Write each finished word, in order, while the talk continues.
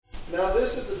Now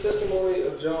this is the testimony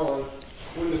of John,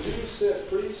 when the Jews sent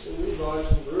priests and Levites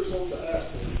from Jerusalem to ask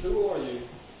him, "Who are you?"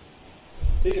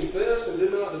 He confessed and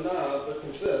did not deny, but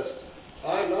confessed,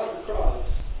 "I am not the Christ."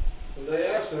 And they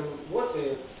asked him, "What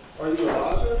then? Are you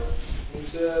Elijah?" And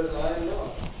he said, "I am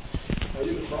not." "Are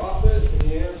you the prophet?" And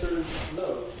he answered,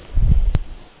 "No."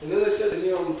 And then they said to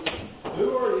him,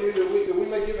 "Who are you that we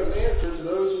may give an answer to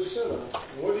those who sent us?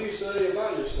 And what do you say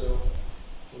about yourself?"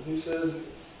 And he said,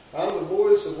 "I'm the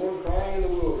voice of one crying in the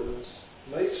wilderness,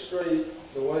 make straight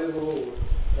the way of the Lord,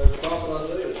 as the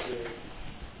prophet Isaiah said."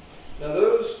 Now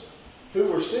those who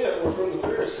were sent were from the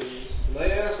Pharisees, and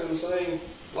they asked him, saying,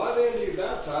 "Why then do you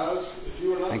baptize if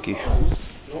you are not the Christ,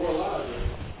 nor Elijah,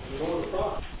 nor the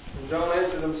prophet?" And John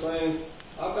answered them, saying,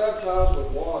 "I baptize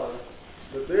with water,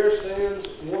 but there stands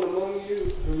one among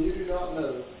you whom you do not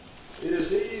know. It is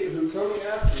he who coming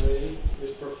after me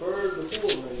is preferred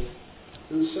before me,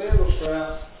 whose sandal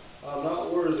strap I am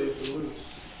not worthy to loose."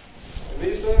 And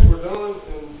these things were done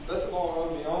in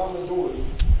Bethlehem beyond the Jordan,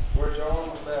 where John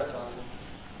was baptizing.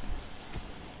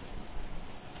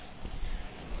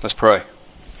 Let's pray.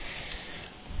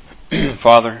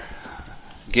 Father,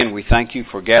 again we thank you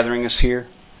for gathering us here.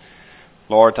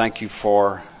 Lord, thank you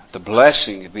for the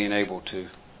blessing of being able to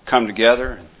come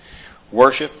together and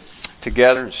worship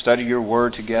together and study your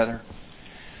word together.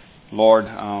 Lord,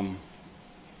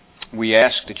 we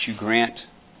ask that you grant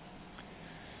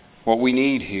what we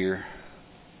need here.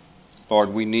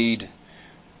 Lord, we need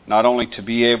not only to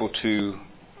be able to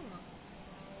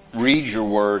read your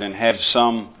word and have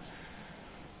some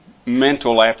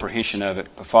mental apprehension of it,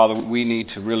 but Father, we need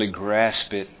to really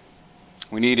grasp it.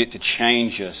 We need it to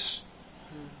change us.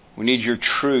 We need your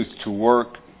truth to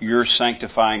work your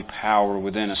sanctifying power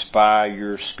within us by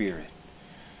your Spirit.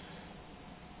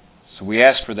 So we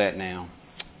ask for that now.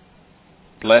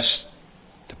 Bless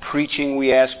the preaching,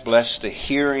 we ask. Bless the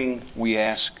hearing, we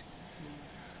ask.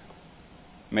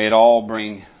 May it all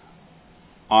bring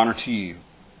honor to you.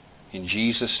 In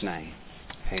Jesus' name,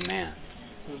 amen.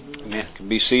 Amen. You can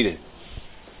be seated.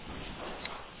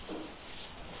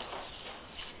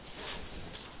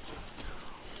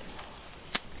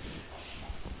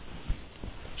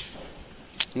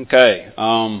 Okay.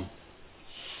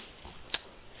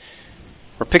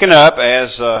 We're picking up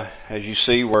as you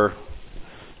see where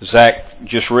Zach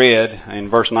just read in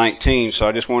verse 19. So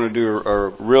I just want to do a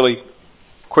really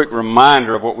quick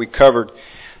reminder of what we covered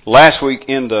last week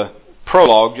in the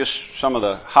prologue, just some of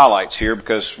the highlights here,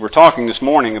 because we're talking this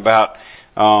morning about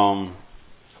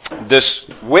this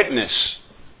witness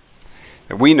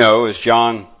that we know as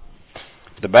John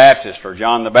the Baptist or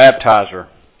John the Baptizer.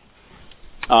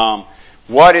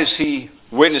 What is he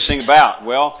witnessing about?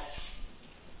 Well,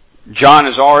 John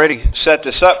has already set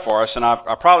this up for us, and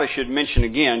I probably should mention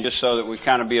again, just so that we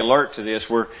kind of be alert to this.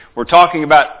 We're talking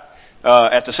about,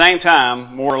 at the same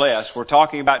time, more or less, we're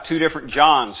talking about two different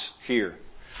Johns here.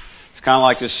 It's kind of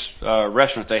like this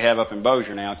restaurant they have up in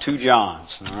Bossier now, two Johns.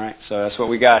 All right, so that's what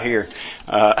we got here.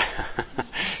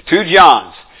 Two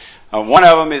Johns. One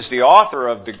of them is the author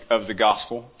of the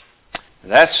gospel.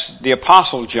 That's the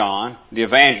Apostle John, the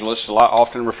evangelist,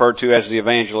 often referred to as the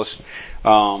evangelist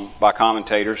by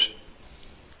commentators.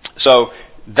 So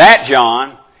that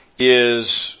John is,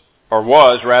 or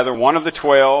was rather, one of the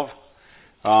 12.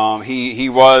 He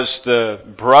was the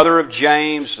brother of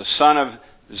James, the son of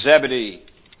Zebedee.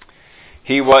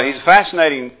 He's a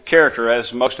fascinating character,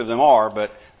 as most of them are,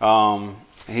 but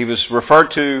he was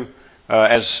referred to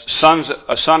as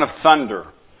a son of thunder,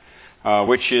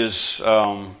 which is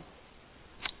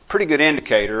pretty good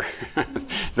indicator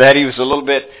that he was a little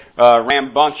bit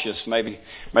rambunctious, maybe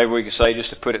we could say, just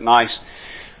to put it nice,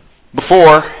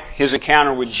 before his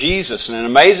encounter with Jesus. And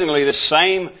amazingly, this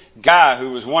same guy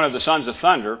who was one of the sons of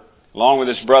thunder, along with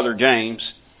his brother James,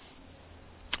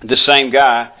 this same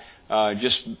guy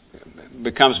just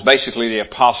becomes basically the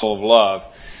apostle of love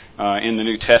in the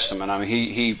New Testament. I mean,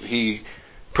 he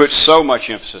puts so much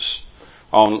emphasis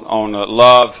on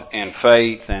love and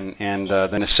faith and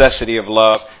the necessity of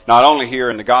love, not only here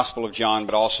in the Gospel of John,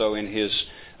 but also in his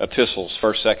epistles,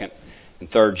 1st, 2nd, and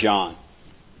 3rd John.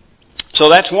 So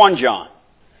that's one John.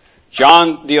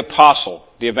 John the Apostle,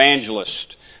 the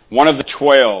evangelist, one of the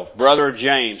 12, brother of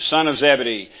James, son of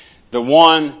Zebedee, the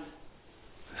one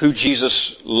who Jesus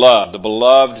loved, the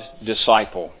beloved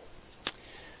disciple.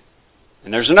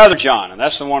 And there's another John, and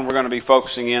that's the one we're going to be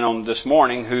focusing in on this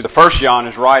morning, who the first John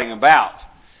is writing about.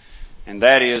 And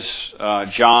that is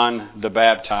John the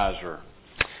Baptizer.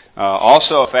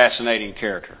 Also a fascinating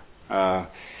character.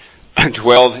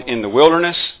 Dwelled in the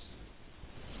wilderness,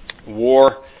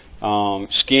 wore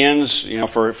skins,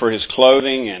 for his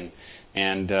clothing,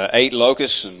 and ate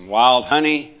locusts and wild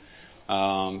honey.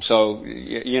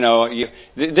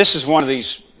 This is one of these,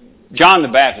 John the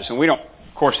Baptist, and we don't,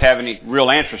 of course, have any real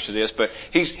answers to this, but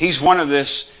he's one of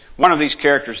these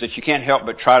characters that you can't help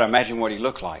but try to imagine what he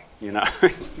looked like,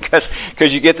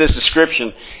 because you get this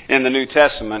description in the New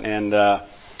Testament, and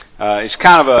it's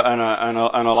kind of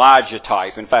an Elijah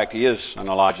type. In fact, he is an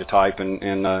Elijah type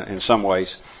in some ways.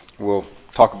 We'll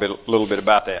talk a little bit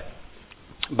about that.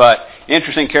 But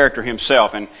interesting character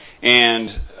himself,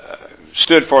 and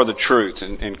stood for the truth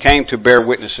and came to bear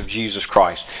witness of Jesus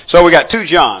Christ. So we got two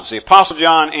Johns, the Apostle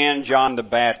John and John the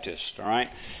Baptist. All right.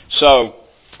 So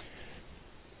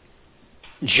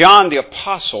John the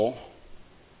Apostle,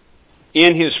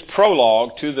 in his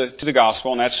prologue to the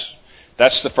Gospel, and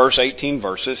that's the first 18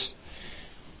 verses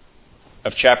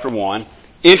of chapter 1,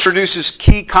 introduces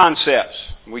key concepts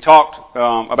we talked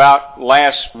about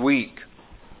last week.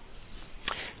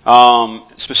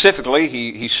 Specifically,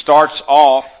 he starts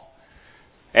off,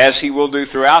 as he will do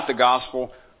throughout the Gospel,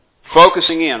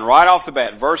 focusing in, right off the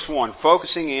bat, verse 1,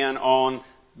 focusing in on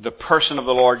the person of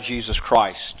the Lord Jesus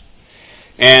Christ.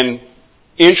 And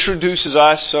introduces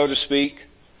us, so to speak,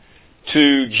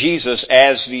 to Jesus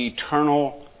as the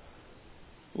eternal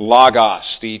Logos,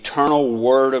 the eternal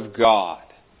Word of God.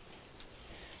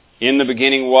 In the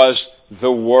beginning was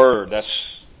the Word. That's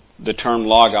the term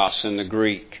Logos in the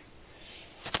Greek.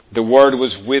 The Word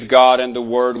was with God, and the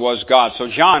Word was God. So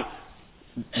John,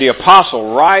 the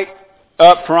Apostle, right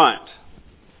up front,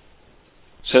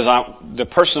 says, the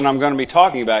person I'm going to be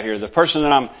talking about here, the person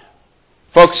that I'm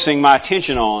focusing my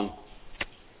attention on,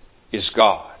 is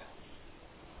God.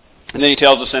 And then he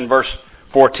tells us in verse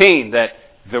 14 that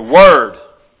the Word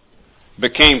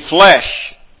became flesh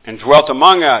and dwelt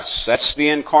among us. That's the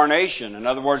incarnation. In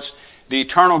other words, the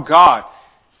eternal God,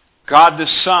 God the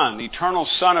Son, the eternal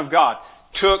Son of God,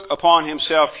 took upon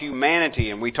himself humanity.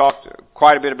 And we talked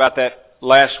quite a bit about that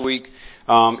last week.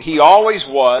 He always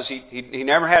was. He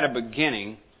never had a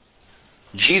beginning.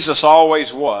 Jesus always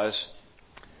was.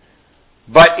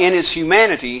 But in his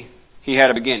humanity, he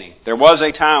had a beginning. There was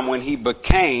a time when he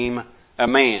became a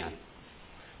man.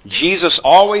 Jesus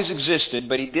always existed,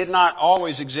 but he did not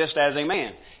always exist as a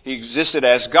man. He existed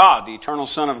as God, the eternal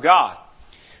Son of God,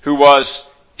 who was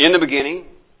in the beginning,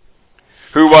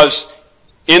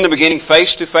 face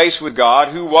to face with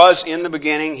God, who was in the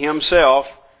beginning himself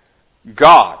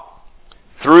God,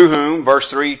 through whom, verse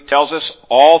 3 tells us,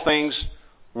 all things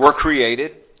were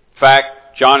created. In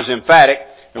fact, John is emphatic.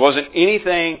 There wasn't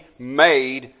anything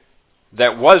made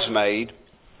that was made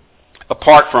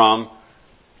apart from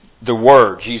the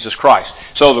Word, Jesus Christ.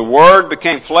 So the Word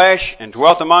became flesh and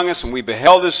dwelt among us, and we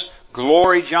beheld His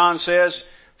glory, John says,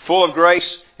 full of grace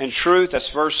and truth. That's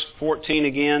verse 14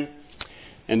 again.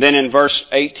 And then in verse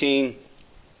 18,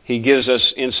 he gives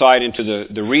us insight into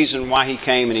the reason why he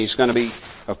came, and he's going to be,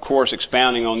 of course,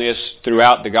 expounding on this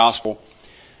throughout the Gospel.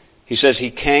 He says he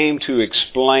came to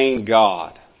explain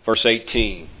God. Verse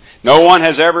 18. No one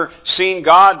has ever seen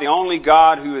God, the only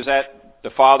God who is at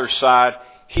the Father's side.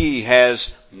 He has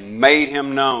made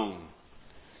Him known.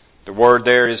 The word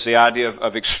there is the idea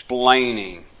of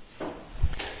explaining.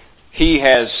 He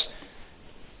has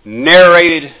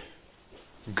narrated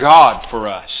God for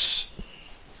us.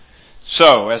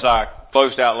 So, as I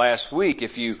closed out last week,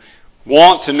 if you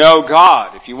want to know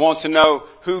God, if you want to know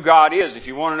who God is, if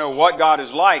you want to know what God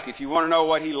is like, if you want to know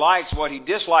what He likes, what He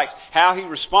dislikes, how He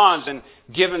responds in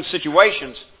given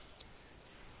situations,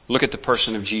 look at the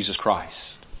person of Jesus Christ.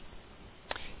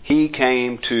 He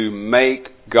came to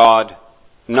make God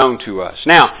known to us.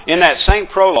 Now, in that same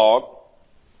prologue,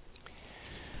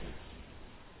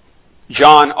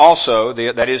 John also,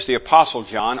 that is the Apostle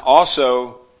John,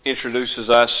 also introduces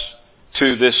us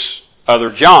to this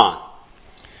other John.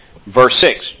 Verse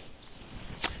 6.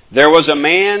 There was a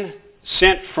man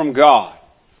sent from God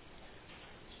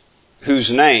whose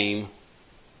name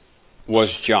was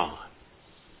John.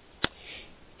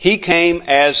 He came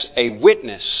as a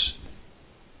witness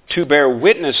to bear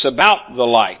witness about the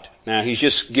light. Now, he's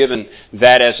just given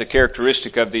that as a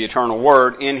characteristic of the eternal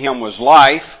Word. In Him was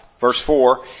life, verse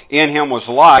 4, in Him was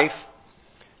life,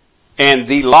 and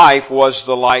the life was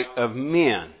the light of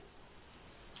men.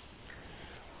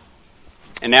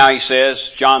 And now he says,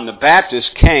 John the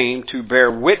Baptist came to bear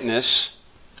witness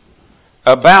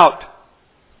about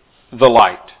the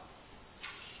light,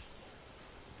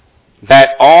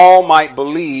 that all might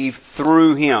believe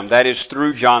through Him. That is,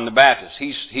 through John the Baptist.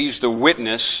 He's the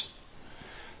witness.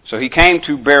 So He came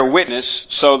to bear witness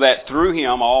so that through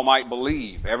Him all might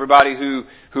believe. Everybody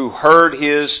who heard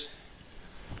His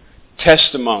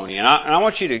testimony. And I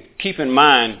want you to keep in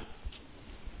mind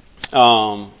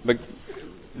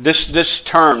this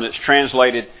term that's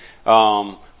translated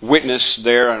witness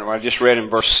there, and I just read in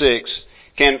verse 6,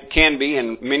 can be,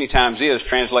 and many times is,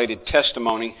 translated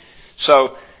testimony.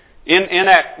 So, in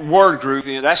that word group,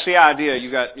 that's the idea. You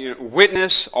got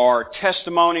witness or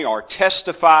testimony or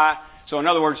testify. So in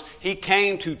other words, he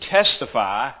came to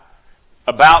testify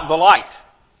about the light.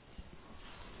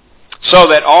 So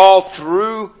that all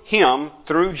through him,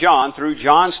 through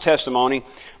John's testimony,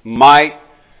 might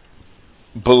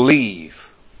believe.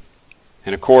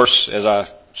 And of course, as I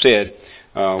said,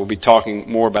 we'll be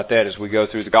talking more about that as we go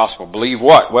through the gospel. Believe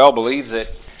what? Well, believe that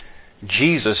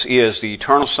Jesus is the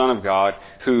eternal Son of God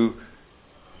who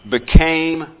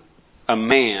became a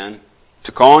man,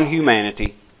 took on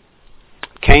humanity,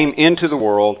 came into the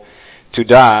world to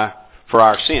die for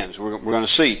our sins. We're going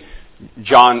to see.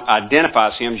 John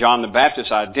identifies him, John the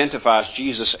Baptist identifies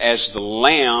Jesus as the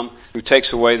Lamb who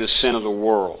takes away the sin of the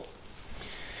world.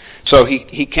 So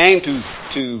he came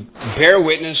to bear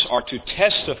witness or to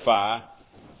testify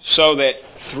so that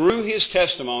through his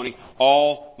testimony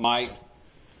all might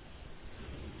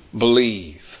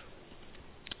believe.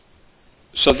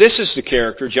 So this is the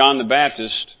character, John the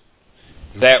Baptist,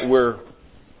 that we're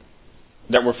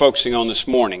focusing on this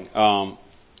morning.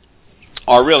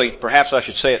 Or really, perhaps I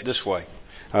should say it this way,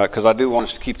 because I do want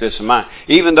us to keep this in mind.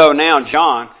 Even though now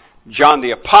John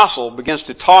the Apostle begins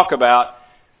to talk about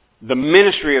the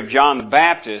ministry of John the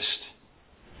Baptist,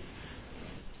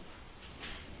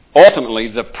 ultimately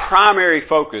the primary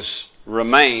focus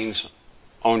remains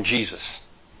on Jesus.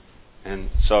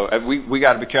 And so we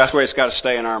got to be careful. That's where it's got to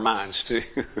stay in our minds too.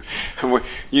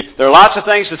 There are lots of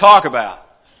things to talk about,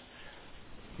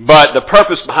 but the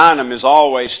purpose behind them is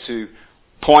always to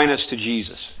point us to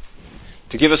Jesus,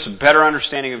 to give us a better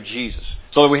understanding of Jesus,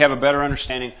 so that we have a better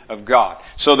understanding of God,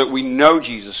 so that we know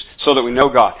Jesus, so that we know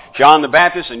God. John the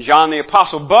Baptist and John the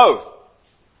Apostle both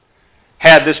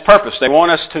had this purpose. They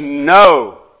want us to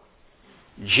know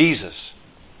Jesus.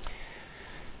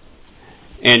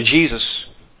 And Jesus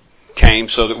came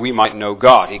so that we might know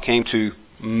God. He came to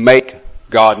make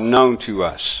God known to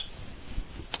us.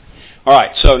 All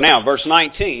right, so now, verse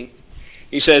 19,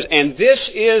 he says, and this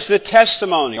is the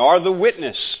testimony, or the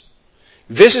witness.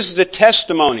 This is the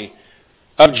testimony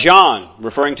of John,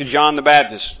 referring to John the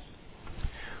Baptist.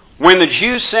 When the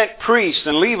Jews sent priests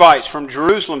and Levites from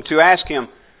Jerusalem to ask him,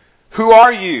 who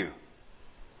are you?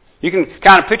 You can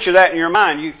kind of picture that in your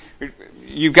mind.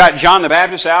 You've got John the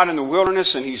Baptist out in the wilderness,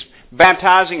 and he's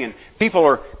baptizing, and people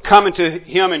are coming to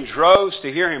him in droves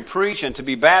to hear him preach and to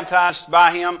be baptized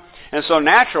by him. And so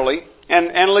naturally,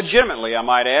 and legitimately, I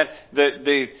might add,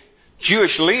 the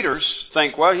Jewish leaders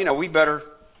think, well, we better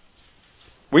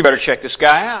check this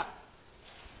guy out.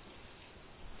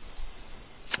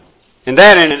 And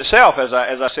that in itself, as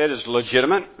I said, is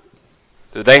legitimate.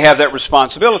 They have that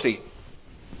responsibility.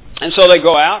 And so they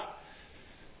go out,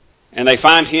 and they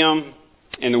find him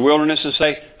in the wilderness and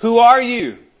say, who are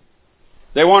you?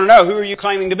 They want to know, who are you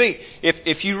claiming to be?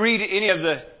 If you read any of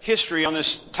the history on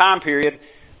this time period,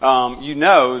 you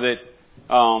know that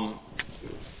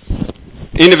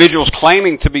individuals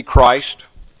claiming to be Christ,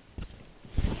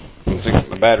 I think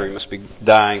my battery must be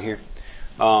dying here.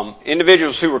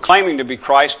 Individuals who were claiming to be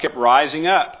Christ kept rising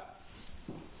up.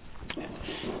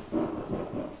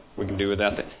 We can do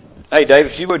without that. Hey, Dave,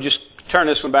 if you would just turn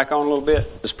this one back on a little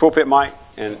bit, this pulpit mic,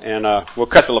 and we'll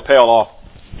cut the lapel off.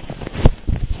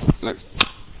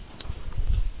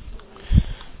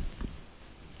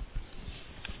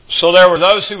 So there were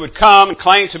those who would come and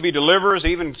claim to be deliverers,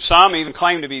 some even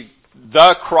claimed to be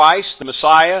the Christ, the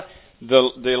Messiah,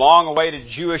 the long-awaited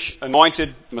Jewish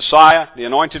anointed Messiah, the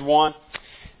anointed one.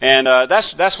 And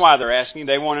that's why they're asking.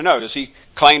 They want to know, does he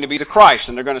claim to be the Christ?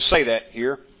 And they're going to say that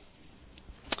here.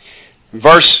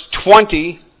 Verse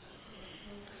 20,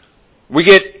 we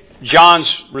get John's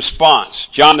response,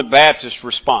 John the Baptist's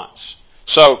response.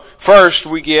 So first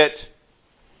we get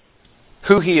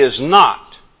who he is not.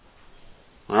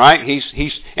 All right, he's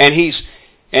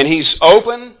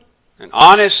open and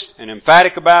honest and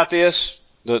emphatic about this.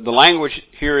 The language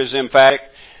here is emphatic.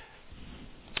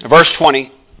 Verse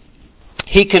 20,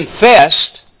 he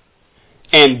confessed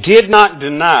and did not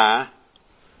deny,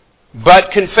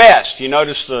 but confessed. You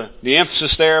notice the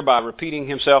emphasis there by repeating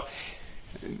himself.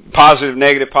 Positive,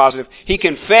 negative, positive. He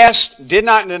confessed, did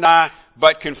not deny,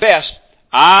 but confessed,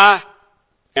 I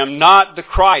am not the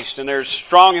Christ. And there's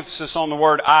strong emphasis on the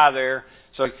word I there.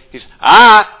 So he's,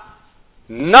 I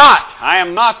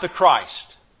am not the Christ.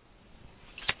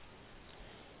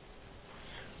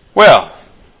 Well,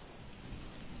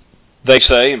 they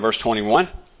say in verse 21,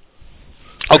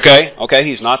 okay,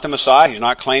 he's not the Messiah. He's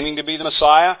not claiming to be the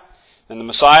Messiah. And the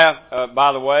Messiah,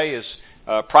 by the way, is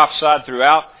prophesied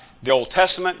throughout the Old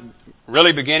Testament,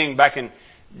 really beginning back in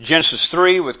Genesis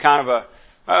 3 with kind of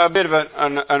a bit of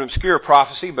an obscure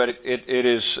prophecy, but it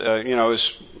is, is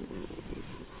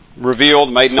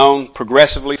revealed, made known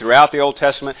progressively throughout the Old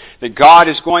Testament, that God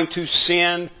is going to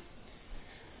send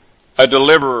a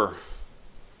deliverer,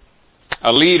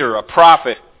 a leader, a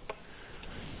prophet,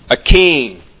 a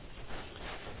king,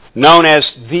 known as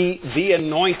the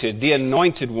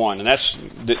anointed one. And that's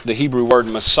the Hebrew word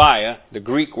Messiah. The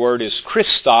Greek word is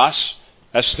Christos.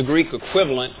 That's the Greek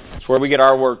equivalent. It's where we get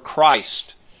our word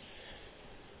Christ.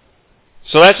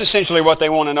 So that's essentially what they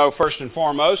want to know first and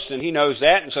foremost, and he knows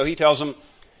that, and so he tells them,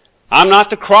 I'm not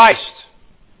the Christ.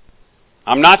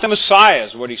 I'm not the Messiah,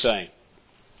 is what he's saying.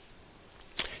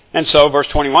 And so, verse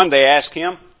 21, they ask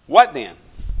him, what then?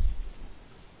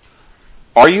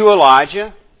 Are you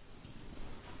Elijah?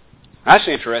 That's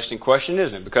an interesting question,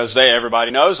 isn't it? Because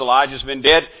everybody knows Elijah's been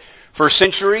dead for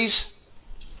centuries.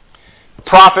 The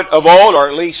prophet of old, or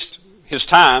at least his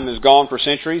time, is gone for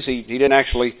centuries. He didn't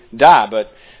actually die,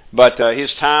 but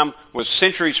his time was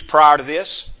centuries prior to this.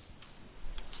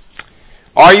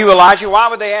 Are you Elijah? Why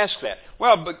would they ask that?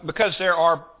 Well, because there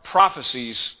are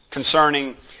prophecies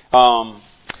concerning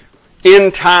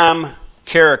end-time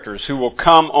characters who will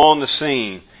come on the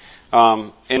scene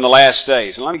in the last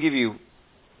days. And let me give you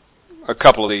a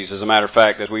couple of these, as a matter of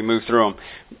fact, as we move through them.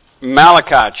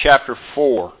 Malachi chapter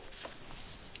 4.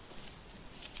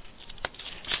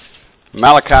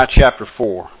 Malachi chapter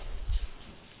 4.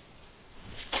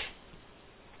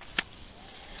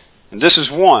 And this is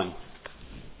one,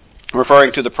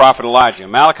 referring to the prophet Elijah.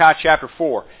 Malachi chapter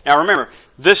 4. Now remember,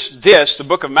 the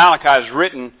book of Malachi is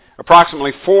written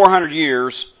approximately 400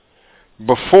 years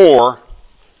before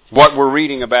what we're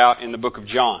reading about in the book of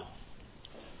John.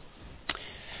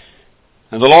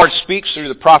 And the Lord speaks through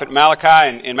the prophet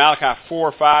Malachi, in Malachi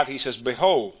 4:5, he says,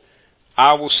 Behold,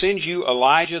 I will send you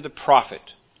Elijah the prophet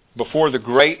before the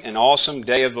great and awesome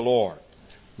day of the Lord,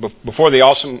 before the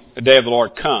awesome day of the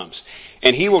Lord comes.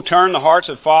 And he will turn the hearts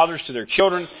of fathers to their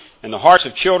children, and the hearts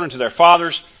of children to their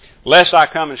fathers, lest I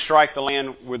come and strike the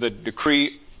land with a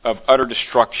decree of utter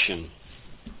destruction.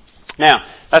 Now,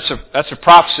 that's a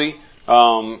prophecy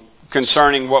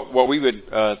concerning what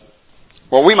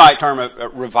we might term a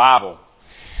revival.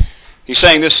 He's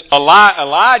saying this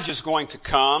Elijah is going to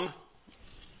come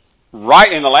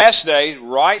right in the last days,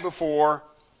 right before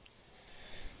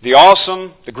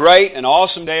the great and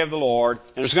awesome day of the Lord,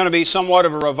 and there's going to be somewhat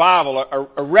of a revival,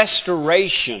 a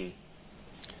restoration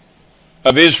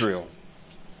of Israel.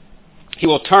 He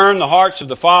will turn the hearts of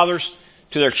the fathers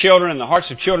to their children and the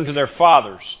hearts of children to their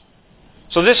fathers.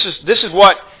 So this is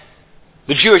what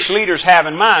the Jewish leaders have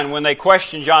in mind when they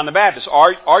question John the Baptist.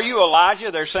 Are you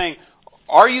Elijah? They're saying,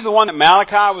 are you the one that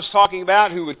Malachi was talking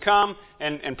about who would come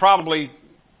and probably,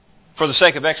 for the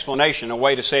sake of explanation, a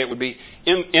way to say it would be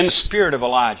in the spirit of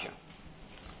Elijah.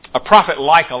 A prophet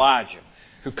like Elijah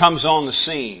who comes on the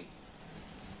scene,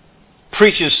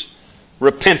 preaches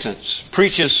repentance,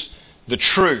 preaches the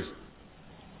truth,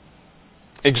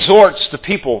 exhorts the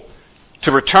people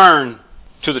to return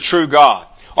to the true God.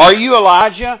 Are you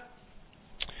Elijah?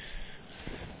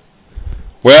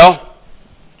 Well,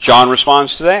 John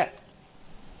responds to that.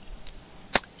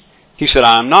 He said,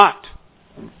 I am not.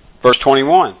 Verse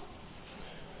 21.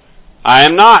 I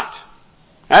am not.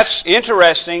 That's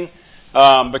interesting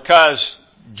because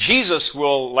Jesus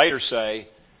will later say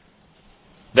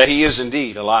that he is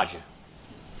indeed Elijah.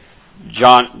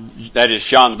 John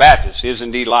the Baptist, is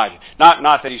indeed Elijah.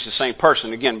 Not that he's the same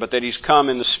person, again, but that he's come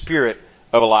in the spirit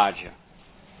of Elijah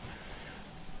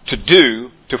to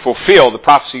fulfill the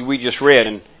prophecy we just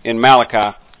read in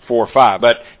Malachi 4:5.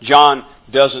 But John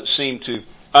doesn't seem to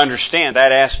understand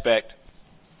that aspect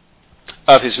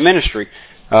of his ministry.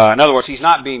 In other words, he's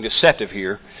not being deceptive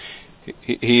here.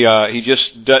 He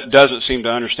just doesn't seem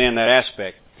to understand that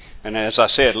aspect. And as I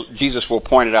said, Jesus will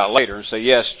point it out later and say,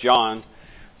 yes, John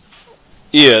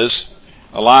is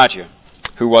Elijah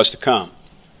who was to come.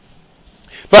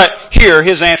 But here,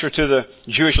 his answer to the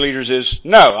Jewish leaders is,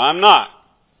 no, I'm not.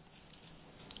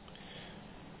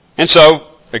 And so,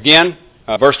 again,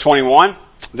 verse 21,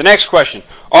 the next question,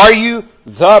 are you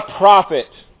the prophet?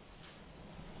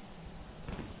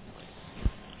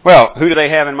 Well, who do they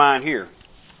have in mind here?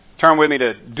 Turn with me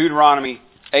to Deuteronomy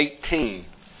 18.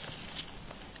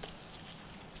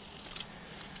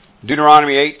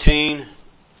 Deuteronomy 18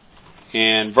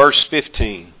 and verse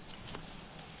 15.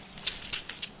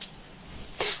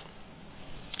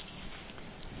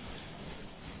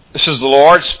 This is the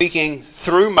Lord speaking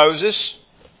through Moses,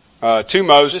 to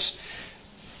Moses.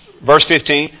 Verse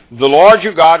 15, the Lord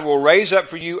your God will raise up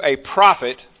for you a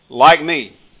prophet like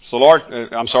me.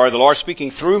 the Lord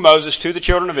speaking through Moses to the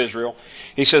children of Israel.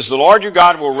 He says, "The Lord your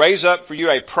God will raise up for you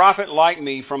a prophet like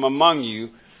me from among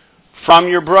you, from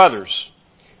your brothers.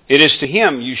 It is to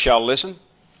him you shall listen,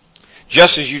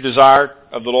 just as you desired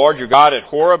of the Lord your God at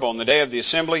Horeb on the day of the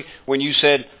assembly, when you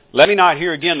said, 'Let me not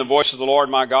hear again the voice of the Lord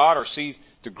my God, or see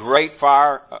the great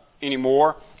fire any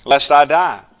more, lest I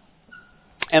die.'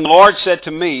 And the Lord said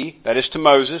to me," that is to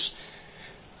Moses,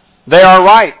 "They are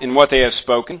right in what they have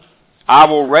spoken. I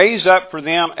will raise up for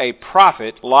them a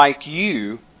prophet like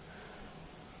you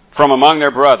from among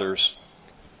their brothers,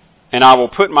 and I will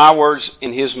put my words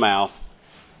in his mouth,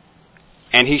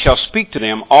 and he shall speak to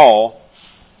them all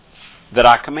that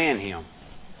I command him."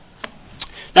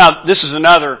 Now, this is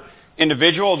another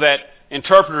individual that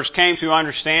interpreters came to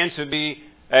understand to be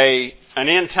an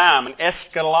end time, an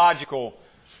eschatological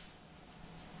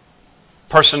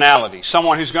personality,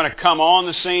 someone who's going to come on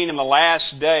the scene in the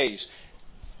last days.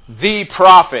 The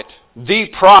prophet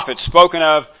spoken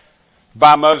of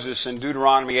by Moses in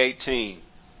Deuteronomy 18.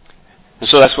 And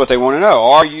so that's what they want to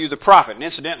know. Are you the prophet? And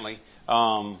incidentally,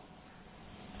 my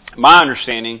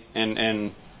understanding,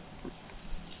 and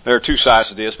there are two sides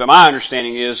to this, but my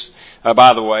understanding is,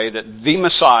 by the way, that the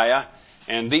Messiah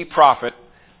and the prophet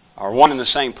are one and the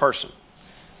same person.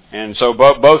 And so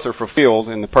both are fulfilled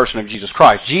in the person of Jesus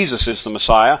Christ. Jesus is the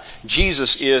Messiah.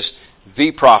 Jesus is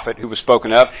the prophet who was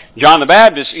spoken of. John the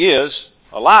Baptist is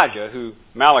Elijah, who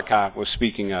Malachi was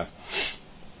speaking of.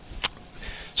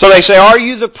 So they say, "Are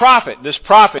you the prophet?" This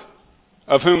prophet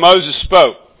of whom Moses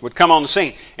spoke would come on the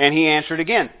scene. And he answered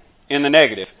again in the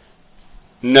negative.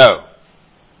 No.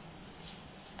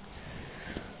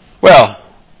 Well,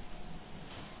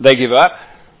 they give up.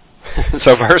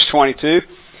 So verse 22.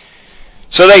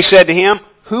 "So they said to him,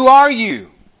 'Who are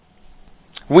you?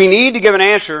 We need to give an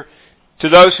answer to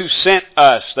those who sent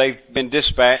us.'" They've been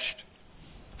dispatched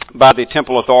by the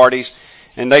temple authorities.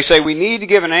 And they say, "We need to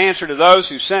give an answer to those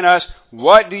who sent us.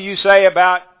 What do you say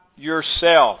about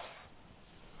yourself?"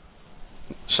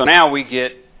 So now we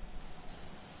get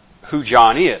who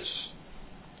John is.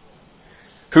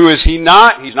 Who is he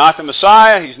not? He's not the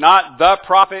Messiah. He's not the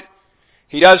prophet.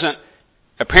 He doesn't,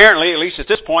 apparently, at least at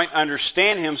this point,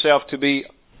 understand himself to be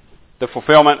the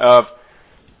fulfillment of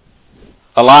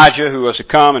Elijah, who was to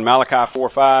come in Malachi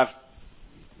 4:5.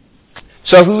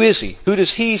 So who is he? Who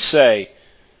does he say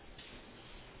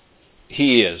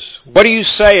he is? What do you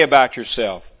say about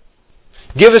yourself?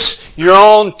 Give us your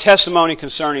own testimony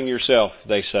concerning yourself,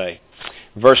 they say.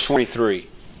 Verse 23.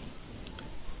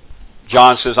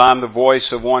 John says, "I'm the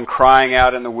voice of one crying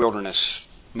out in the wilderness.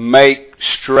 Make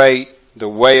straight the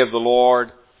way of the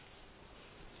Lord,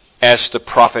 as the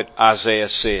prophet Isaiah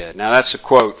said." Now that's a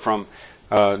quote from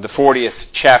the 40th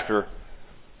chapter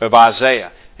of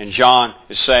Isaiah. And John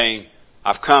is saying,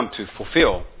 I've come to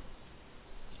fulfill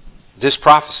this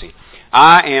prophecy.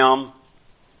 I am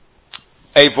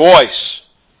a voice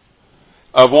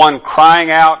of one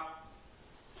crying out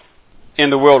in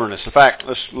the wilderness. In fact,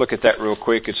 let's look at that real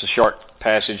quick. It's a short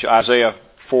passage. Isaiah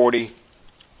 40.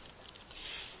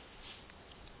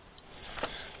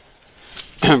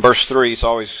 Verse 3. It's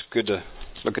always good to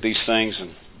look at these things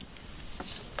and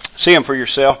see them for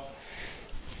yourself.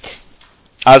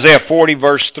 Isaiah 40,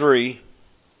 verse 3.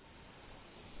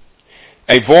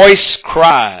 "A voice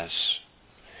cries,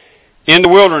 in the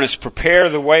wilderness, prepare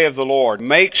the way of the Lord.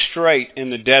 Make straight in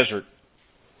the desert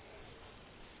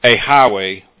a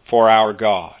highway for our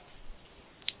God."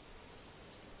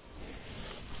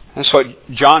 That's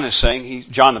what John is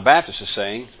saying. John the Baptist is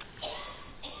saying.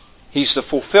 He's the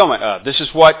fulfillment of. This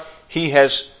is what he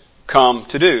has come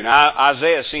to do. Now,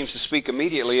 Isaiah seems to speak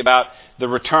immediately about the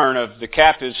return of the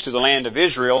captives to the land of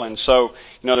Israel, and so,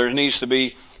 there needs to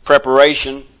be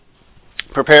preparation,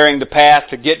 preparing the path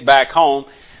to get back home.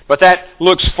 But that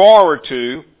looks forward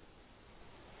to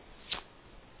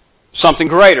something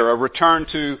greater, a return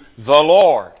to the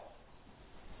Lord.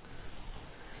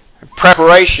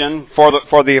 Preparation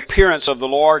for the appearance of the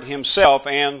Lord himself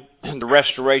and the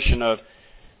restoration of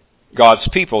God's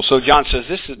people. So John says,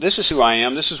 this is who I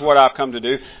am. This is what I've come to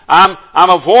do. I'm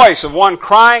a voice of one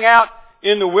crying out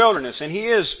in the wilderness. And he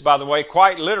is, by the way,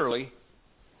 quite literally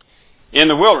in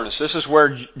the wilderness. This is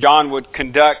where John would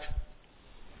conduct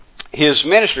his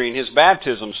ministry and his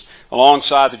baptisms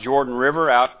alongside the Jordan River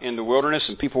out in the wilderness.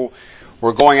 And people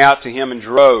were going out to him in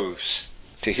droves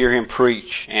to hear him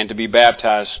preach and to be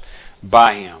baptized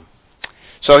by him.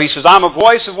 So he says, I'm a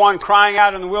voice of one crying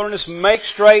out in the wilderness, make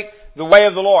straight the way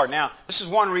of the Lord. Now, this is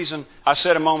one reason I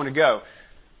said a moment ago.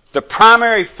 The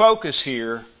primary focus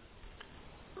here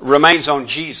remains on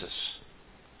Jesus.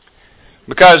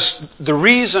 Because the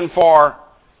reason for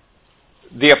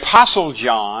the Apostle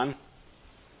John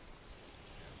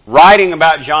writing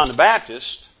about John the Baptist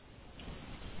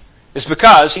is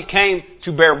because he came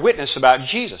to bear witness about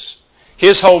Jesus.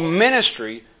 His whole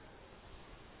ministry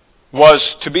was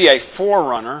to be a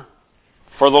forerunner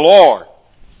for the Lord,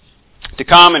 to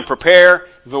come and prepare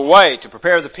the way, to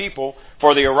prepare the people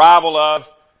for the arrival of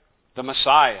the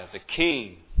Messiah, the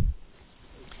King.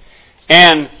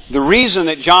 And the reason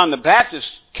that John the Baptist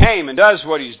came and does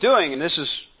what he's doing, and this is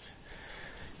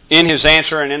in his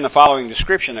answer and in the following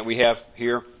description that we have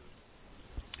here,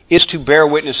 is to bear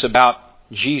witness about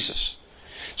Jesus.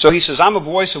 So he says, I'm a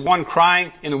voice of one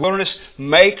crying in the wilderness,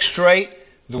 make straight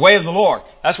the way of the Lord.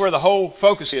 That's where the whole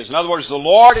focus is. In other words, the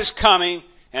Lord is coming,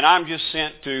 and I'm just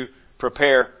sent to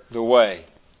prepare the way,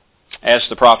 as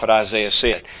the prophet Isaiah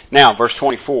said. Now, verse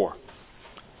 24.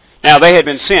 Now, they had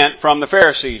been sent from the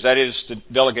Pharisees. That is the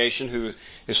delegation who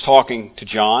is talking to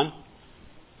John.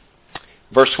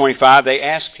 Verse 25, they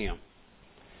asked him,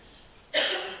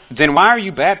 then why are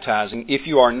you baptizing if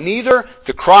you are neither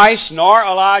the Christ, nor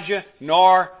Elijah,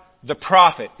 nor the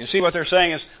prophet? You see what they're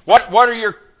saying is, what are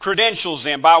your credentials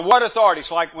then? By what authority?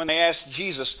 It's like when they asked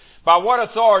Jesus, by what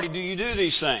authority do you do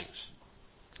these things?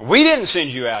 We didn't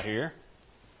send you out here.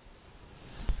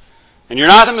 And you're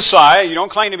not the Messiah. You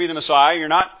don't claim to be the Messiah. You're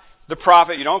not the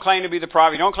prophet. You don't claim to be the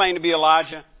prophet. You don't claim to be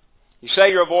Elijah. You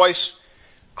say you're a voice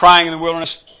crying in the wilderness.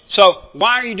 So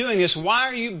why are you doing this? Why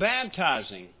are you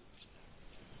baptizing?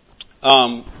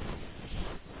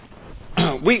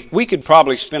 We could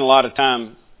probably spend a lot of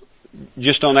time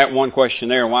just on that one question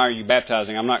there. Why are you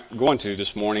baptizing? I'm not going to this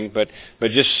morning, but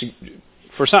just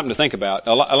for something to think about.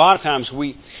 A lot of times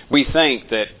we think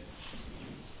that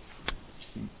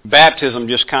baptism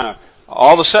just kind of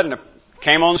all of a sudden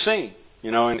came on the scene,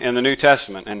 in the New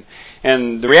Testament.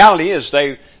 And the reality is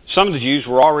some of the Jews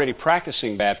were already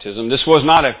practicing baptism. This was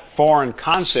not a foreign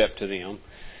concept to them.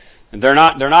 And they're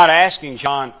not asking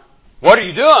John, what are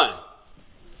you doing?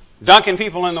 Dunking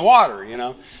people in the water,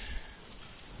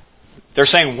 They're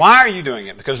saying, why are you doing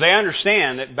it? Because they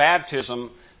understand that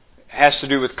baptism has to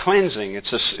do with cleansing.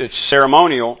 It's a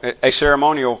ceremonial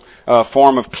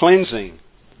form of cleansing.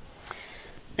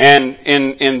 And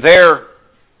in their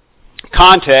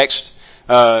context,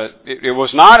 it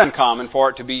was not uncommon for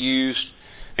it to be used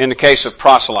in the case of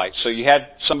proselytes. So you had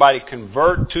somebody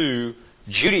convert to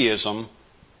Judaism,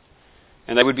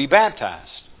 and they would be baptized.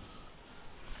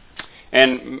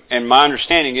 And my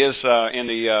understanding is in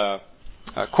the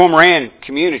Qumran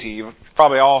community, you've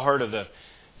probably all heard of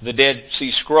the Dead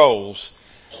Sea Scrolls.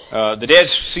 The Dead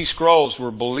Sea Scrolls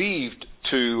were believed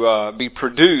to be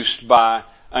produced by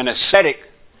an ascetic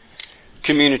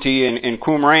community in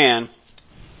Qumran,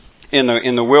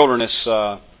 in the wilderness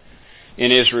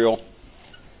in Israel,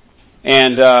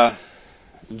 and our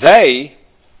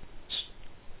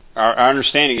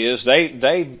understanding is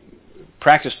they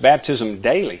practiced baptism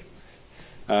daily.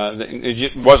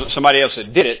 It wasn't somebody else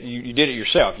that did it. You did it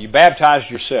yourself. You baptized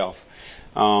yourself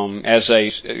as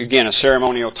a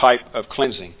ceremonial type of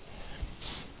cleansing.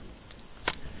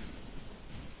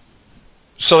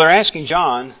 So they're asking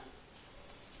John,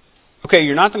 okay,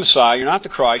 you're not the Messiah, you're not the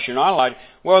Christ, you're not Elijah.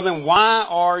 Well, then why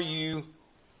are you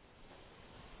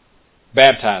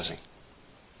baptizing?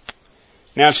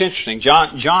 Now it's interesting.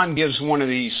 John gives one of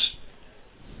these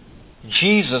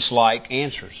Jesus-like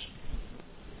answers.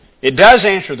 It does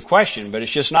answer the question, but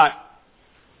it's just not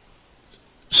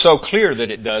so clear that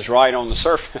it does right on the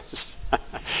surface.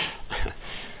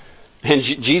 And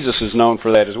Jesus is known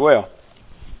for that as well.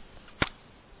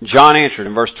 John answered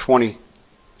in verse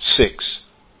 26.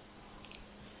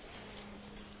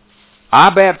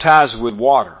 I baptize with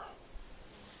water,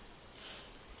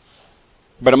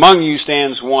 but among you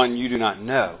stands one you do not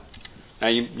know. Now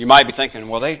you might be thinking,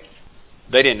 well, they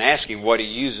didn't ask him what he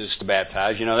uses to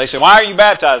baptize. They said, why are you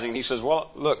baptizing? And he says,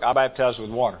 well, look, I baptize with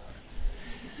water.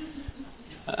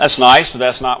 That's nice, but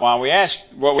that's not what we ask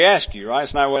you, right?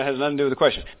 It's not what it has nothing to do with the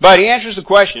question. But he answers the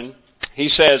question. He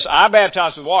says, I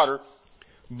baptize with water,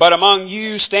 but among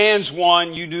you stands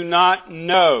one you do not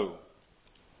know.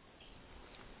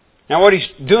 Now what he's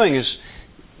doing is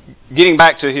getting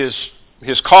back to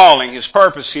his calling, his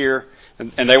purpose here,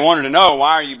 and they wanted to know,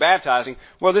 why are you baptizing?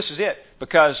 Well, this is it.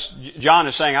 Because John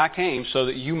is saying, I came so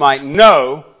that you might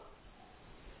know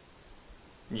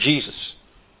Jesus.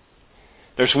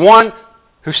 There's one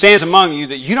who stands among you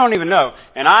that you don't even know,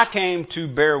 and I came to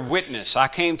bear witness. I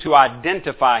came to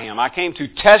identify him. I came to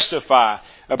testify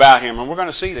about him. And we're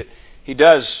going to see that he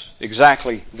does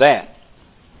exactly that.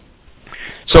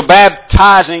 So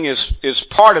baptizing is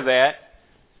part of that.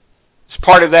 It's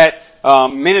part of that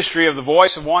ministry of the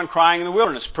voice of one crying in the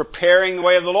wilderness, preparing the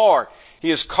way of the Lord. He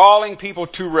is calling people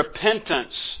to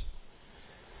repentance.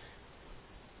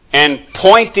 and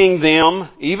pointing them,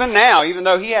 even now, even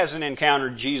though he hasn't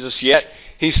encountered Jesus yet,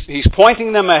 he's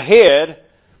pointing them ahead,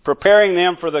 preparing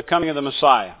them for the coming of the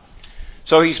Messiah.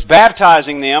 So he's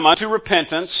baptizing them unto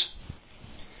repentance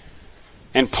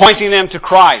and pointing them to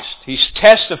Christ. He's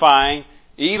testifying,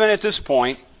 even at this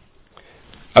point,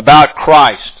 about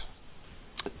Christ.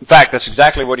 In fact, that's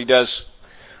exactly what he does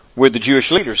with the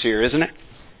Jewish leaders here, isn't it?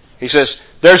 He says,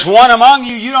 there's one among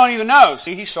you you don't even know.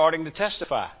 See, he's starting to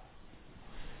testify.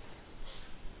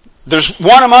 There's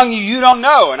one among you you don't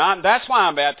know, and that's why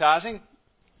I'm baptizing.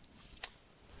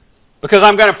 Because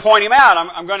I'm going to point him out.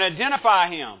 I'm going to identify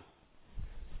him.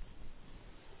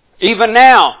 Even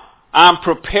now, I'm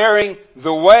preparing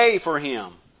the way for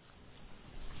him.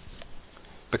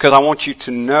 Because I want you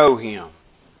to know him.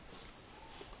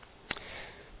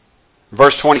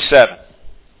 Verse 27.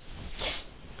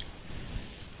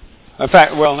 In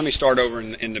fact, let me start over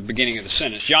in the beginning of the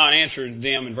sentence. John answered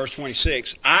them in verse 26,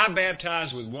 I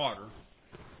baptize with water,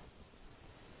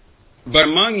 but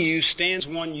among you stands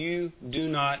one you do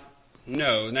not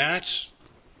know. Now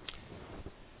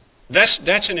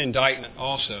that's an indictment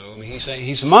also. I mean, he's saying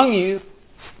he's among you,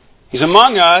 he's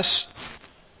among us,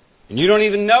 and you don't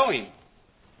even know him.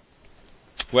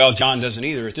 Well, John doesn't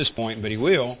either at this point, but he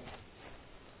will.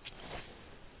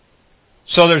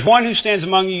 So there's one who stands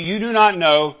among you you do not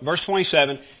know. Verse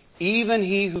 27, even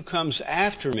he who comes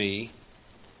after me,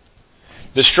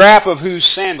 the strap of whose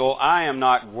sandal I am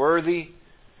not worthy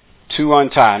to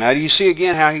untie. Now, do you see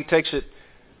again how he takes it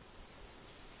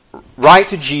right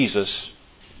to Jesus?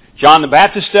 John the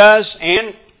Baptist does,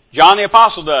 and John the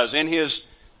Apostle does in his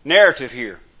narrative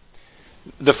here.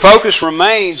 The focus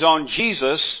remains on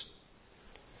Jesus.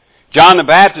 John the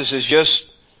Baptist is just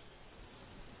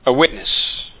a witness.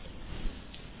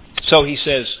 So he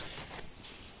says,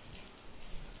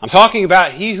 I'm talking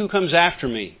about he who comes after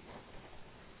me,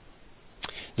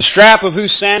 the strap of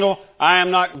whose sandal I am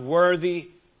not worthy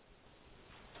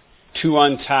to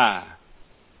untie.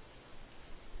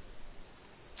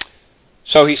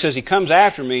 So he says he comes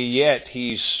after me, yet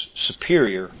he's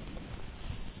superior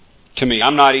to me.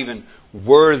 I'm not even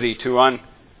worthy to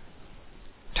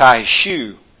untie his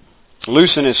shoe,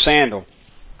 loosen his sandal.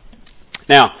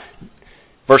 Now,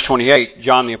 verse 28,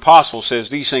 John the Apostle says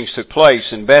these things took place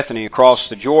in Bethany across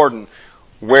the Jordan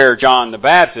where John the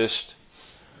Baptist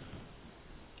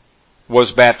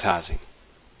was baptizing.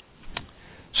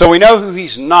 So we know who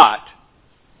he's not.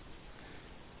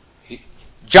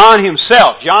 John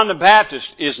himself, John the Baptist,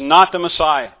 is not the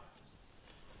Messiah.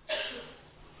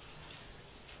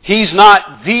 He's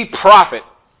not the prophet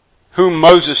whom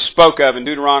Moses spoke of in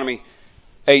Deuteronomy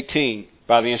 18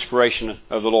 by the inspiration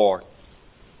of the Lord.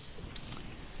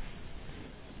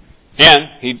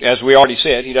 And, as we already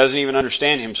said, he doesn't even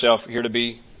understand himself here to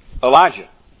be Elijah,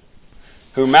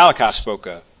 whom Malachi spoke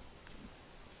of.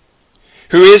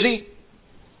 Who is he?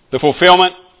 The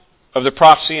fulfillment of the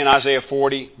prophecy in Isaiah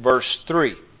 40, verse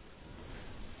 3.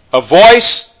 A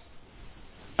voice,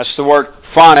 that's the word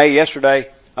phane. Yesterday,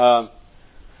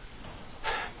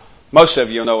 most of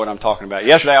you will know what I'm talking about.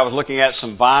 Yesterday I was looking at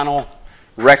some vinyl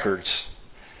records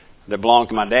that belonged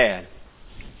to my dad.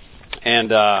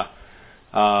 And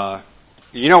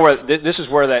you know where this is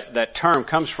where that term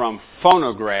comes from,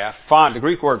 phonograph. The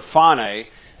Greek word phane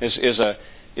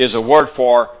is a word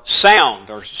for sound,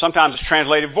 or sometimes it's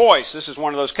translated voice. This is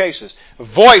one of those cases. A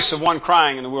voice of one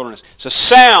crying in the wilderness. It's a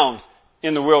sound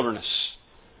in the wilderness.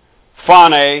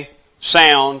 Phane,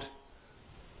 sound.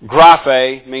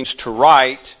 Graphe means to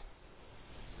write.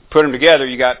 Put them together,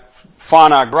 you got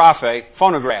phonographe,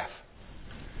 phonograph.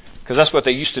 Because that's what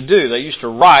they used to do. They used to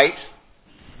write,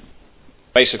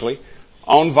 basically,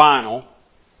 on vinyl,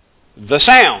 the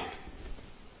sound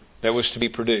that was to be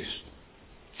produced.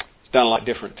 It's done a lot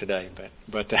different today,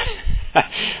 but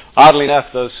oddly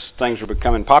enough, those things are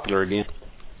becoming popular again.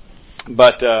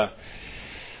 But the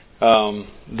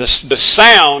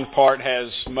sound part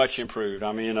has much improved.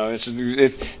 I mean,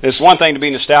 it's one thing to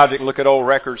be nostalgic and look at old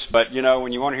records, but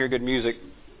when you want to hear good music,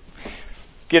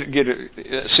 get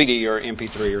a CD or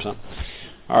MP3 or something.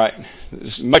 All right,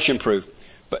 it's much improved.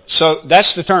 But so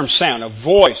that's the term sound, a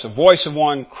voice of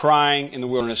one crying in the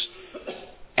wilderness.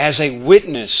 As a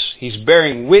witness, he's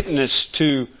bearing witness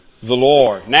to the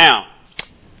Lord. Now,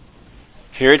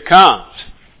 here it comes,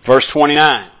 verse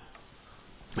 29.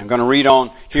 I'm going to read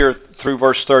on here through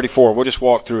verse 34. We'll just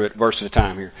walk through it verse at a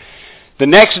time here. The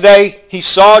next day he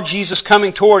saw Jesus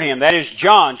coming toward him. That is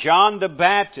John the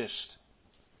Baptist.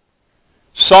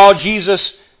 Saw Jesus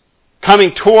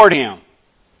coming toward him.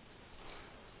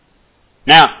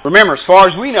 Now, remember, as far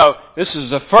as we know, this is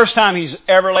the first time he's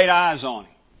ever laid eyes on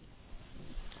him.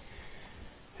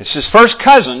 It's his first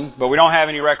cousin, but we don't have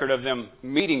any record of them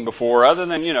meeting before, other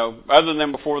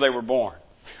than before they were born.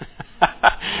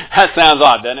 That sounds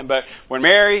odd, doesn't it? But when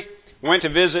Mary went to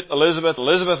visit Elizabeth,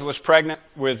 Elizabeth was pregnant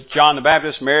with John the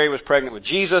Baptist, Mary was pregnant with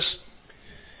Jesus.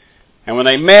 And when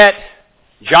they met,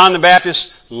 John the Baptist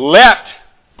leaped,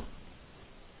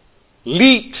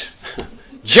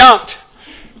 jumped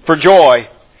for joy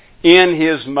in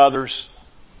his mother's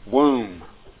womb.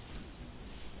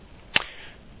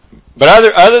 But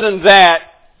other than that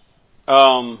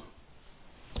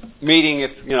meeting,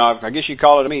 I guess you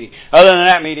call it a meeting. Other than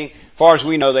that meeting, as far as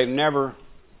we know, they've never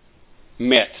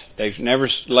met. They've never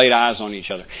laid eyes on each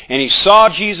other. And he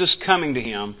saw Jesus coming to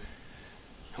him.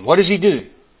 And what does he do?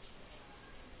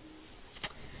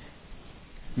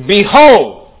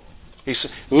 Behold. He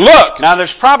said, look. Now there's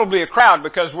probably a crowd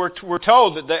because we're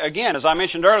told that, again, as I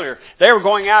mentioned earlier, they were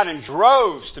going out in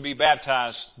droves to be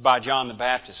baptized by John the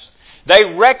Baptist.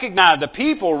 The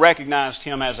people recognized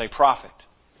him as a prophet.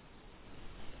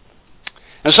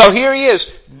 And so here he is,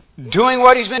 doing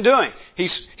what he's been doing.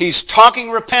 He's talking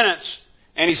repentance,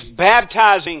 and he's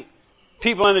baptizing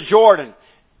people in the Jordan.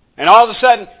 And all of a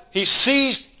sudden, he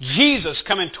sees Jesus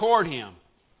coming toward him.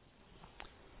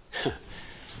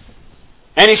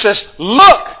 And he says,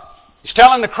 look! He's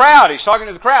telling the crowd, he's talking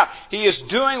to the crowd. He is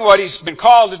doing what he's been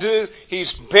called to do. He's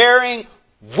bearing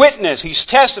witness. He's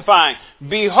testifying.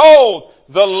 Behold,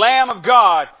 the Lamb of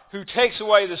God who takes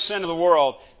away the sin of the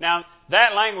world. Now,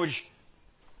 that language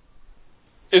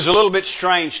is a little bit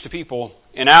strange to people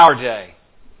in our day.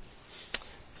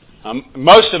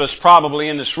 Most of us probably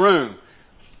in this room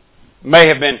may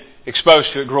have been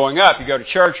exposed to it growing up. You go to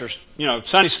church or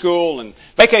Sunday school and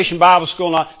vacation Bible school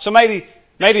and all. So maybe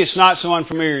it's not so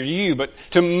unfamiliar to you, but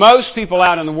to most people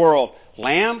out in the world,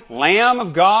 Lamb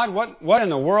of God? What in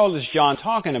the world is John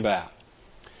talking about?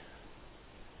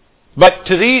 But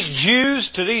to these Jews,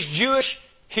 to these Jewish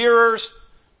hearers,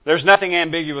 there's nothing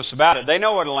ambiguous about it. They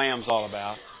know what a lamb's all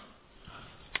about.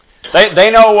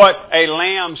 They know what a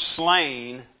lamb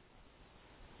slain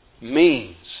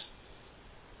means.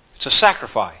 It's a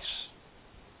sacrifice.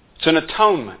 It's an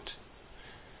atonement.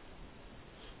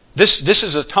 This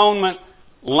is atonement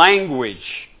language.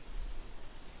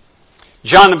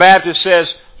 John the Baptist says,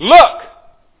 look,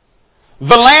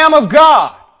 the Lamb of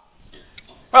God.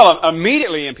 Well,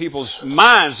 immediately in people's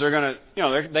minds, they're going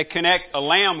to, they connect a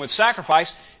lamb with sacrifice.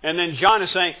 And then John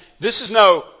is saying, this is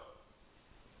no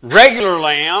regular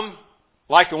lamb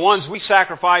like the ones we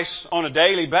sacrifice on a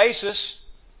daily basis,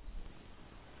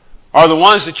 or the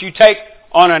ones that you take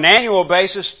on an annual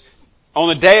basis on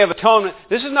the Day of Atonement.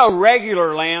 This is no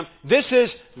regular lamb. This is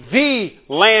the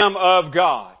Lamb of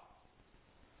God.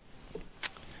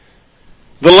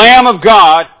 The Lamb of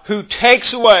God who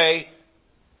takes away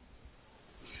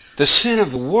the sin of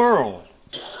the world.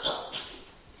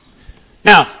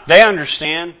 Now, they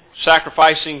understand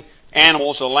sacrificing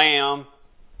animals, a lamb,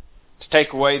 to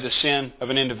take away the sin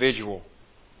of an individual.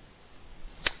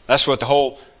 That's what the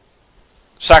whole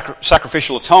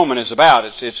sacrificial atonement is about.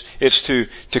 It's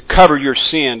to cover your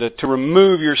sin, to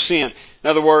remove your sin. In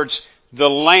other words, the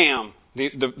lamb,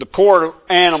 the poor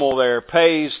animal there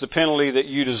pays the penalty that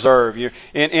you deserve. In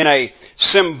a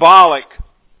symbolic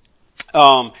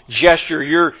gesture,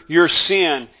 your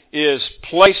sin is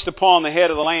placed upon the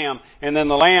head of the lamb, and then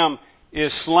the lamb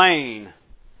is slain,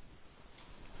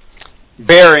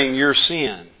 bearing your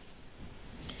sin.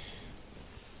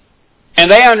 And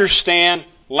they understand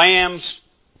lambs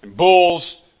and bulls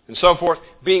and so forth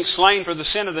being slain for the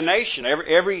sin of the nation.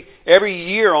 Every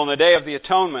year on the Day of the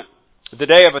Atonement, the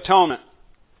Day of Atonement,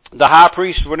 the high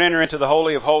priest would enter into the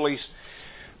Holy of Holies,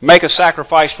 make a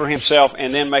sacrifice for himself,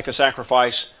 and then make a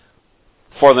sacrifice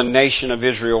for the nation of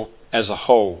Israel as a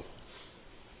whole.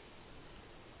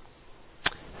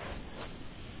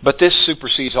 But this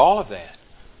supersedes all of that.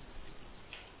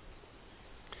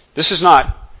 This is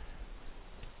not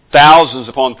thousands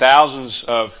upon thousands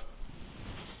of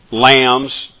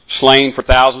lambs slain for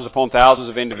thousands upon thousands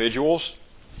of individuals.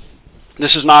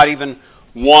 This is not even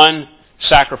one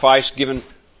sacrifice given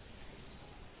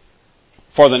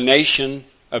for the nation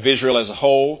of Israel as a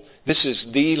whole. This is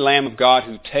the Lamb of God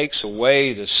who takes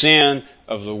away the sin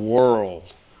of the world.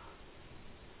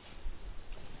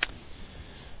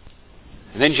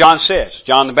 And then John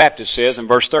the Baptist says in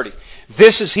verse 30,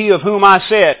 this is he of whom I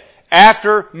said,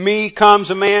 after me comes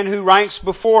a man who ranks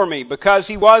before me, because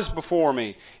he was before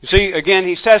me. You see, again,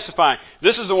 he's testifying.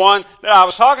 This is the one that I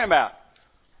was talking about.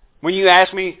 When you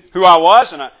asked me who I was,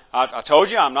 and I told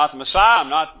you I'm not the Messiah, I'm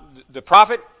not the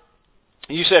prophet.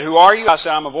 And you said, who are you? I said,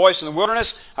 I'm a voice in the wilderness.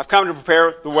 I've come to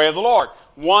prepare the way of the Lord.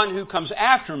 One who comes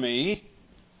after me,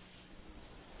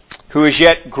 who is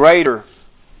yet greater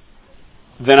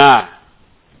than I.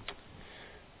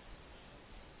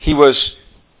 He was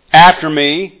after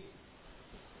me,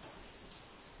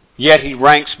 yet He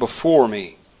ranks before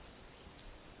me.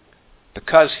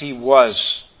 Because He was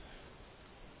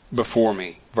before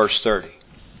me. Verse 30.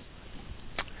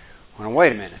 Well,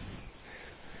 wait a minute.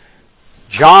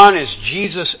 John is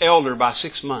Jesus' elder by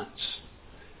 6 months.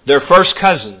 They're first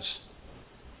cousins.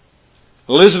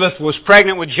 Elizabeth was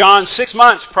pregnant with John 6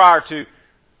 months prior to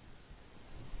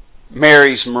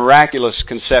Mary's miraculous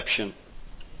conception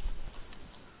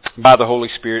by the Holy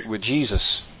Spirit with Jesus.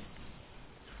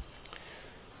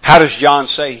 How does John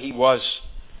say He was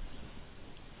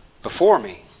before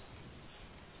me?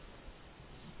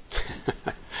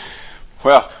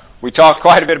 Well, we talked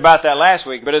quite a bit about that last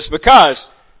week, but it's because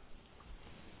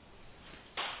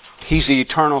He's the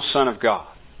eternal Son of God.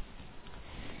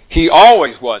 He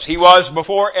always was. He was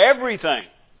before everything.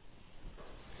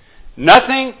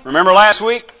 Nothing, remember last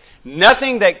week,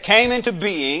 nothing that came into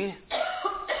being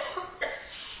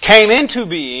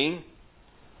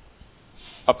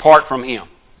apart from Him.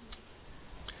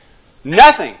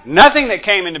 Nothing that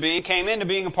came into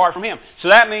being apart from Him. So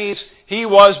that means He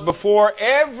was before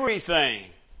everything.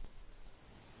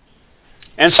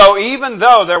 And so even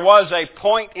though there was a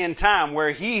point in time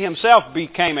where He Himself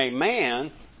became a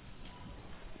man,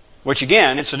 which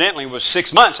again, incidentally, was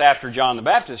 6 months after John the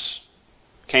Baptist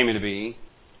came into being,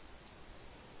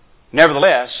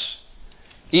 nevertheless,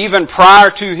 even prior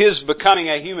to His becoming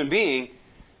a human being,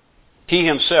 He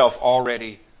Himself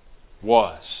already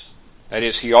was. That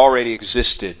is, He already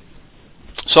existed.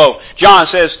 So, John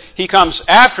says, He comes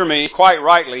after me, quite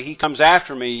rightly, He comes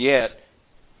after me, yet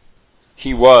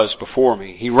He was before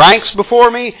me. He ranks before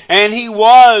me, and He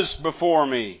was before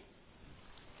me.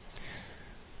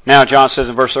 Now, John says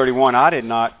in verse 31,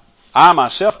 I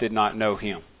myself did not know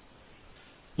Him.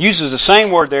 Uses the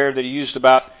same word there that He used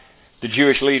about the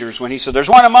Jewish leaders when He said, there's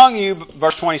one among you,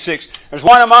 verse 26, there's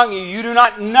one among you you do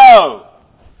not know.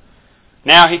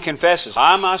 Now He confesses,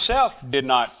 I myself did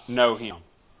not know Him.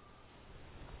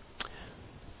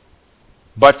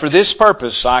 But for this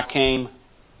purpose I came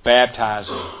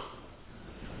baptizing.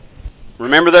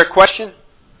 Remember their question?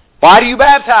 Why do you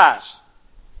baptize?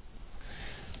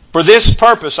 For this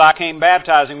purpose I came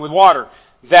baptizing with water,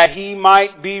 that He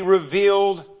might be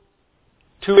revealed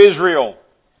to Israel.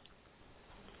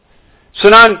 It's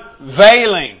an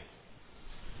unveiling.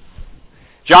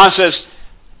 John says,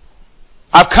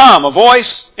 I've come, a voice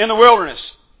in the wilderness,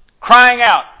 crying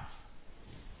out,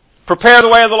 prepare the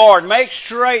way of the Lord, make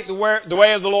straight the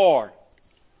way of the Lord.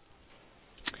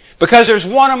 Because there's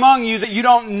one among you that you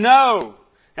don't know.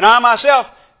 And I myself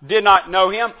did not know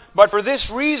Him, but for this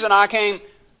reason I came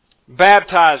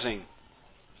baptizing,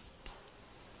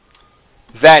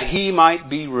 that He might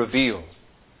be revealed.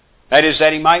 That is,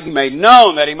 that He might be made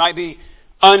known, that He might be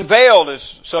unveiled,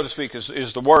 so to speak,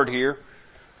 is the word here.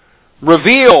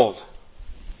 Revealed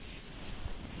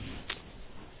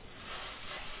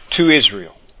to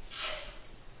Israel.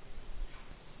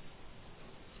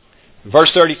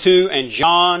 Verse 32, and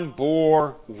John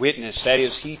bore witness, that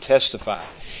is, he testified.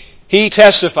 He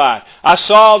testified, I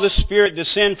saw the Spirit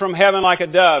descend from heaven like a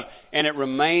dove, and it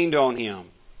remained on Him.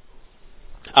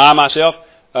 I myself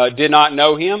did not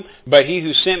know Him, but He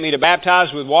who sent me to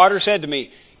baptize with water said to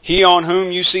me, He on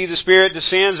whom you see the Spirit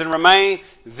descends and remain,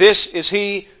 this is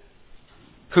He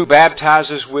who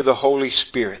baptizes with the Holy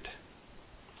Spirit.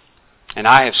 And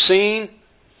I have seen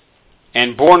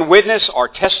and borne witness or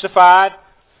testified,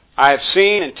 I have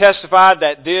seen and testified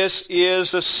that this is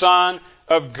the Son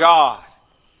of God.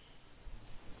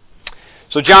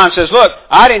 So John says, look,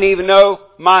 I didn't even know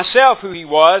myself who He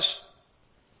was,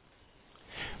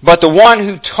 but the one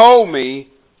who told me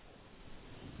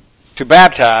to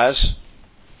baptize,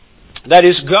 that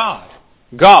is God.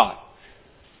 God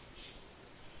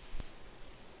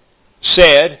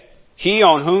said, He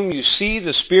on whom you see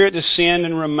the Spirit descend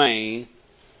and remain,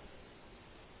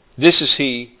 this is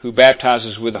He who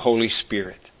baptizes with the Holy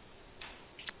Spirit.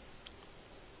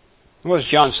 What is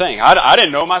John saying? I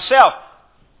didn't know myself,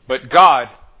 but God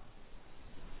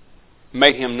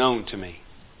made Him known to me.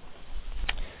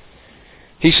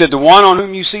 He said, the one on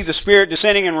whom you see the Spirit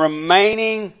descending and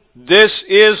remaining, this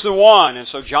is the one. And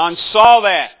so John saw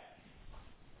that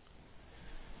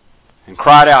and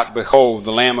cried out, behold,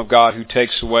 the Lamb of God who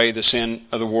takes away the sin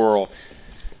of the world.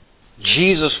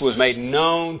 Jesus was made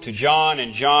known to John,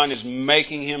 and John is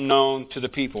making Him known to the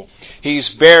people. He's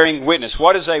bearing witness.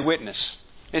 What is a witness?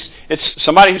 It's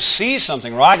somebody who sees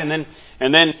something, right?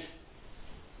 And then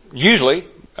usually,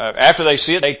 after they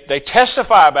see it, they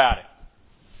testify about it.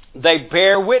 They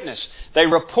bear witness. They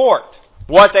report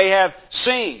what they have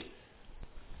seen.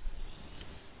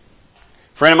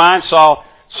 friend of mine saw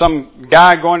some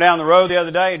guy going down the road the other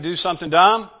day do something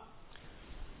dumb,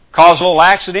 cause a little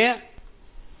accident.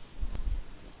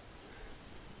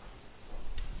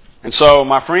 And so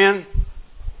my friend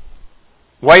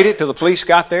waited till the police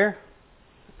got there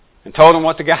and told him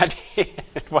what the guy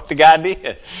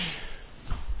did.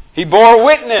 He bore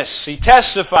witness. He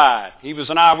testified. He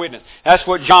was an eyewitness. That's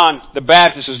what John the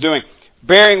Baptist is doing.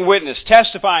 Bearing witness,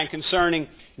 testifying concerning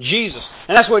Jesus.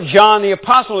 And that's what John the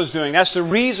Apostle is doing. That's the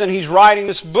reason he's writing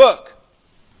this book.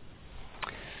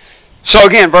 So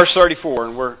again, verse 34,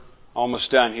 and we're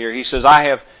almost done here. He says, I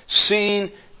have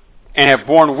seen and have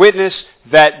borne witness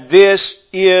that this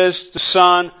is the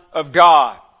Son of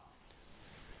God.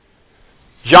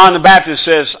 John the Baptist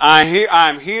says,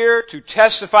 I'm here to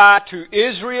testify to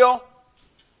Israel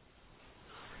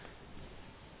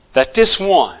that this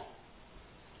one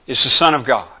is the Son of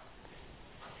God.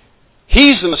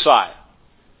 He's the Messiah.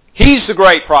 He's the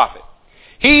great prophet.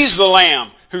 He's the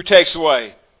Lamb who takes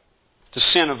away the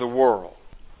sin of the world.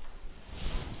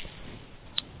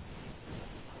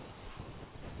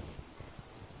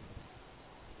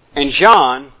 And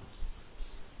John,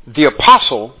 the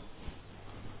Apostle,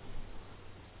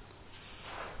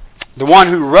 the one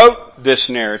who wrote this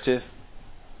narrative,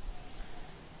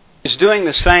 is doing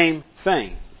the same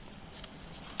thing.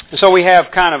 And so we have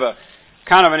kind of an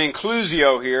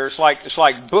inclusio here. It's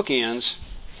like bookends.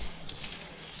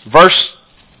 Verse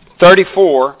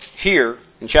 34 here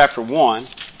in chapter 1.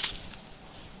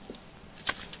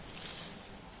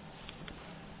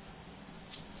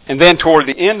 And then toward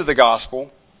the end of the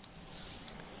gospel,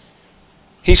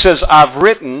 he says, I've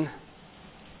written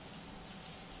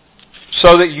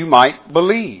so that you might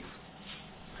believe.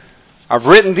 I've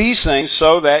written these things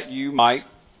so that you might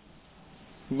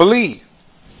believe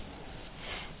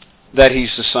that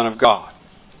He's the Son of God.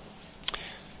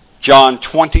 John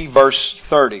 20, verse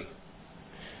 30.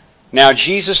 Now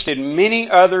Jesus did many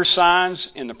other signs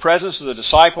in the presence of the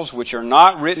disciples, which are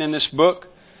not written in this book,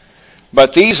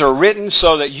 but these are written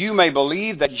so that you may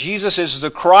believe that Jesus is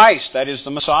the Christ, that is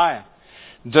the Messiah,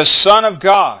 the Son of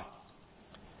God,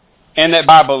 and that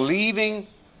by believing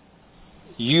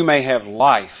you may have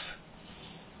life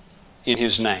in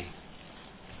His name.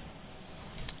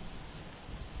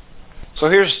 So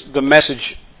here's the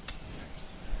message,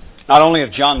 not only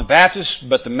of John the Baptist,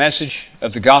 but the message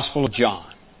of the Gospel of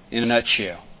John in a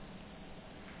nutshell.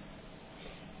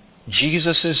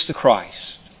 Jesus is the Christ,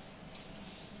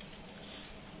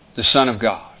 the Son of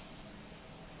God.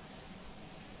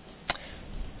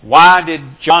 Why did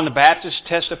John the Baptist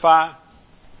testify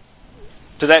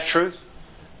to that truth?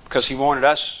 Because he wanted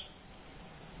us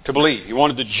to believe. He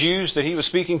wanted the Jews that he was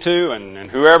speaking to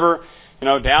and whoever,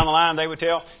 down the line they would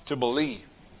tell, to believe.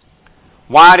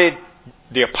 Why did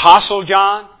the Apostle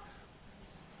John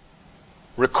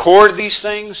record these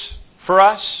things for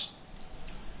us?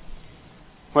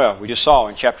 Well, we just saw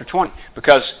in chapter 20.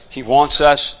 Because he wants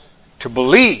us to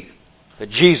believe that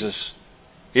Jesus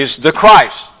is the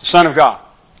Christ, the Son of God.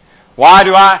 Why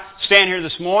do I stand here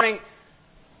this morning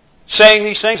saying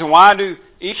these things? And why do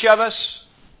each of us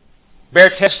bear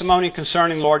testimony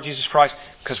concerning the Lord Jesus Christ?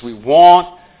 Because we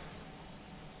want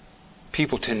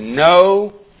people to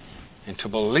know and to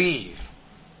believe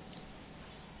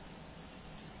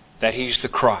that He's the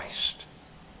Christ,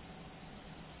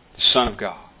 the Son of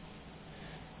God,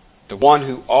 the one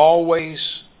who always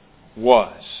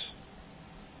was.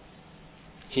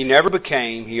 He never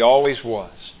became, He always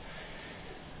was.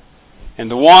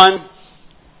 And the one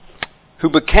who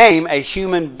became a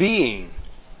human being.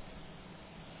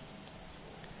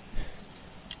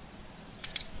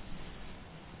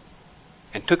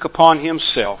 And took upon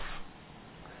Himself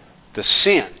the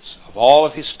sins of all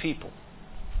of His people.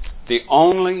 The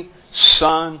only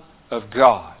Son of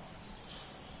God.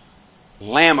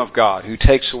 Lamb of God who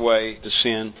takes away the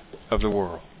sin of the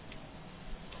world.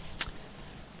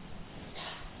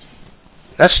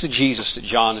 That's the Jesus that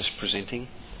John is presenting.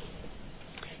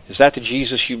 Is that the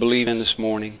Jesus you believe in this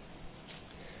morning?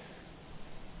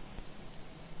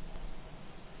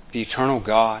 The eternal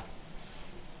God.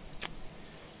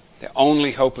 The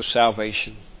only hope of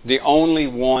salvation. The only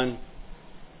one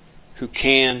who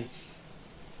can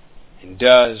and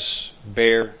does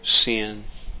bear sin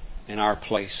in our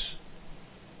place.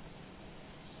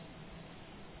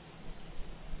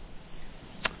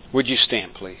 Would you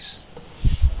stand, please?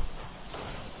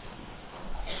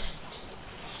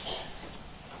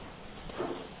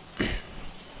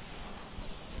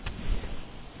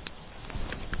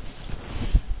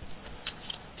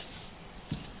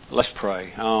 Let's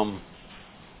pray.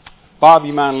 Bob,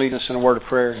 you mind leading us in a word of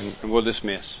prayer, and we'll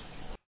dismiss.